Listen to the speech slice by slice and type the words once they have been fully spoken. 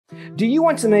Do you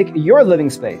want to make your living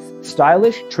space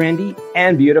stylish, trendy,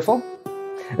 and beautiful?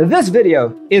 This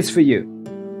video is for you.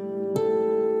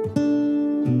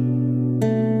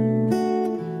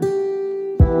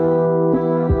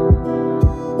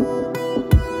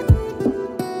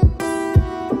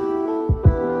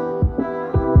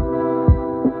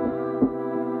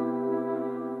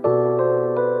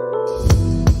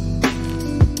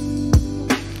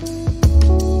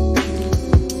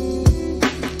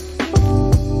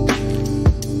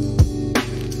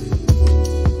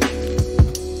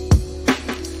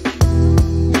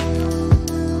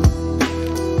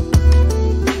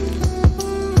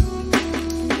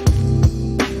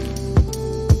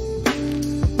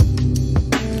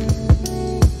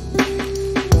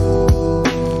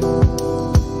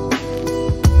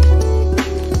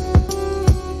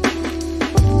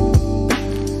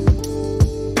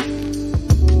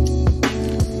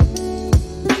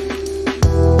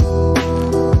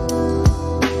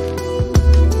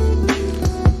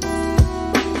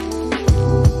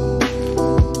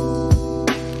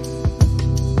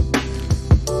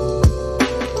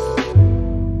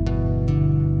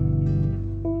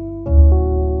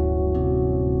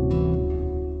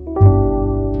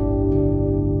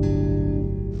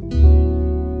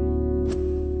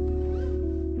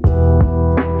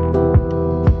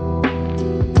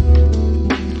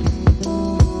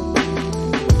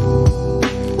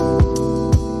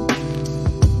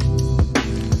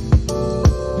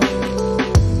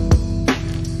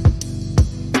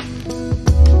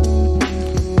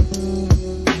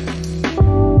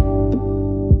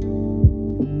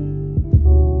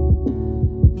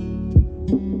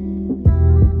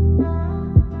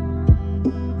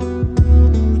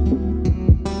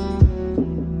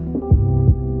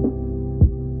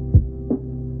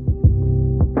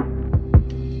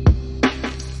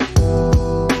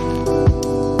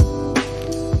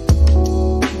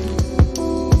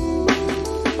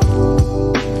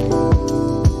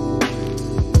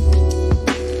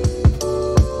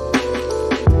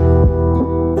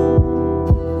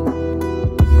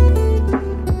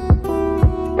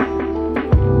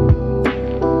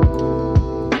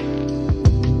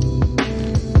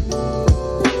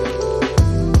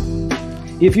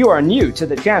 If you are new to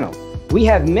the channel, we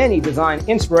have many design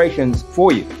inspirations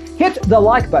for you. Hit the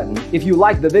like button if you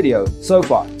like the video so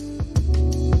far.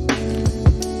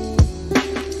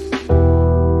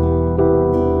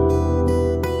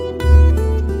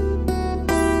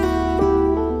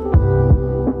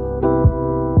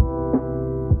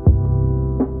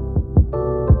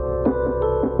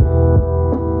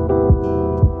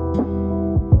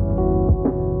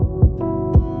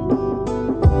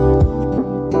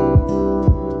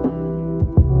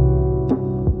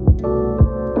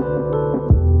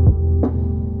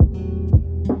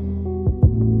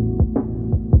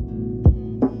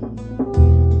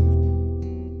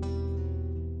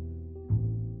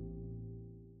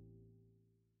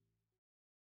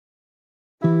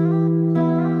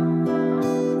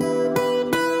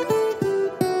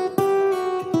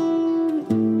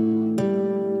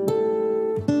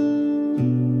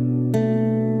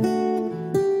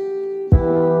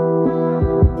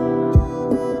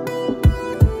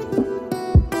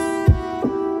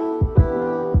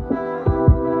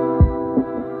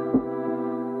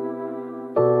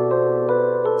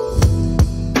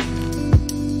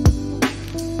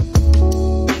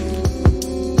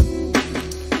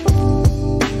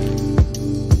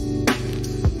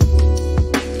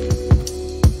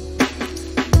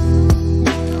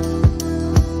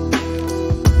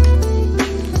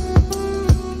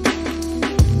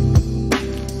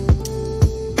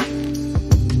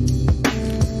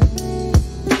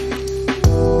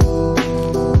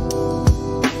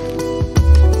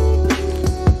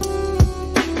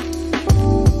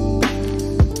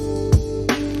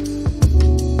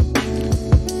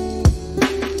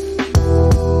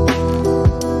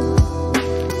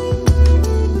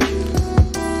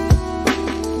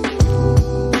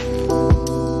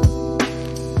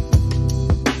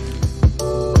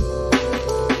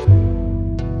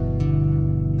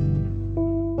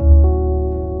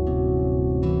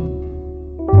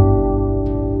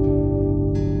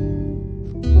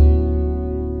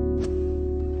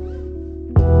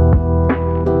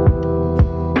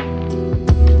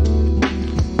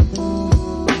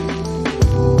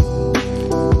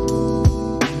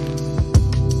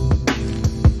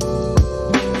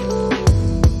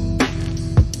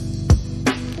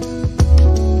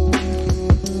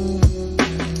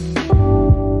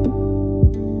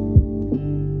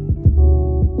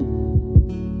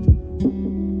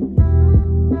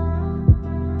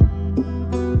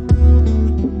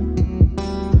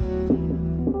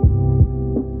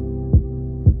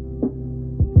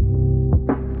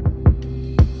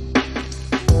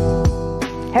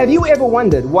 Have you ever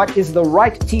wondered what is the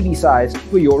right TV size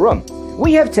for your room?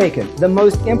 We have taken the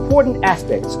most important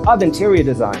aspects of interior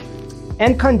design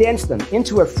and condensed them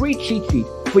into a free cheat sheet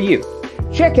for you.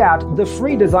 Check out the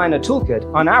free designer toolkit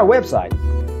on our website,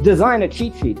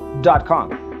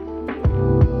 designercheatsheet.com.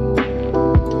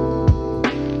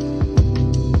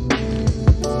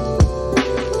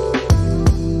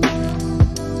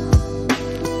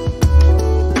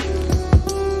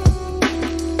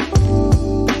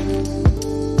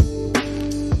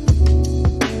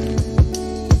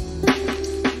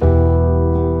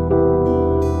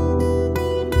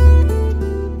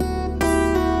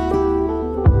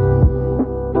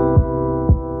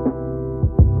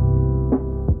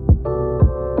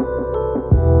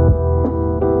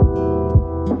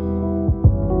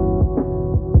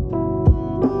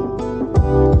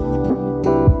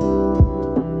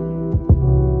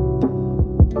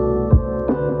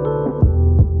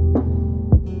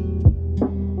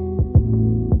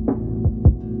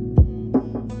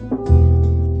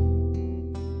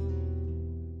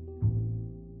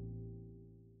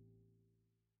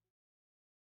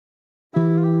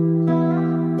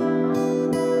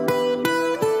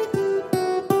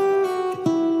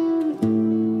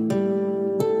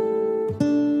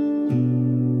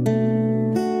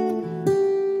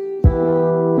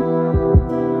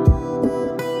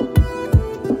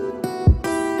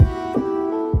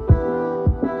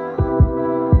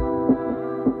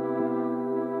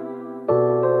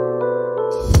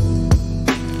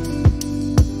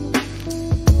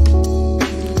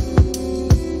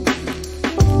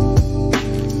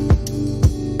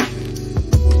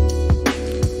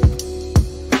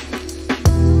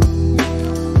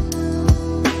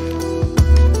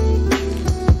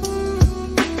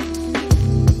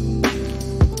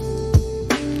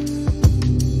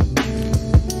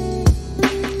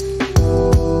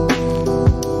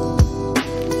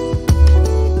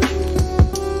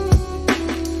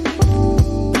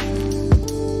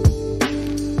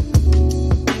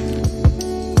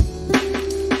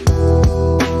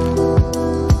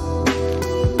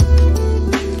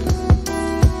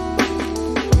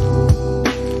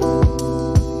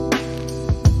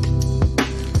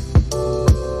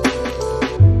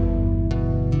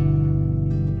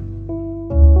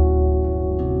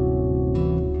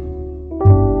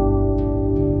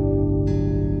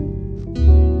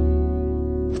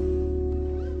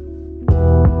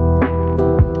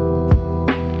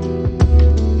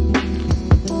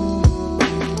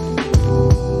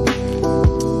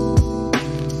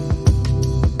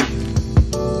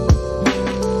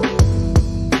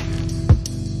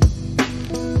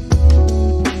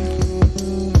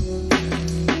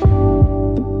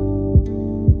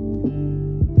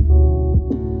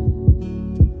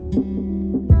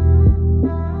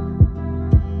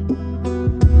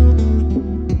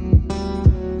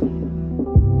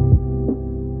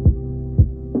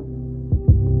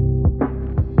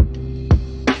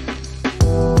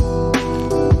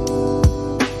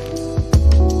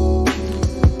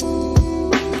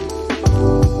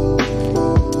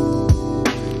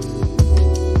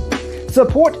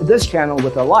 Support this channel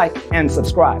with a like and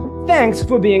subscribe. Thanks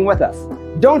for being with us.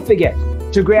 Don't forget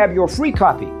to grab your free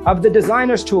copy of the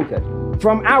Designer's Toolkit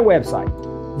from our website,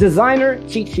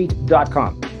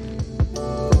 designercheatsheet.com.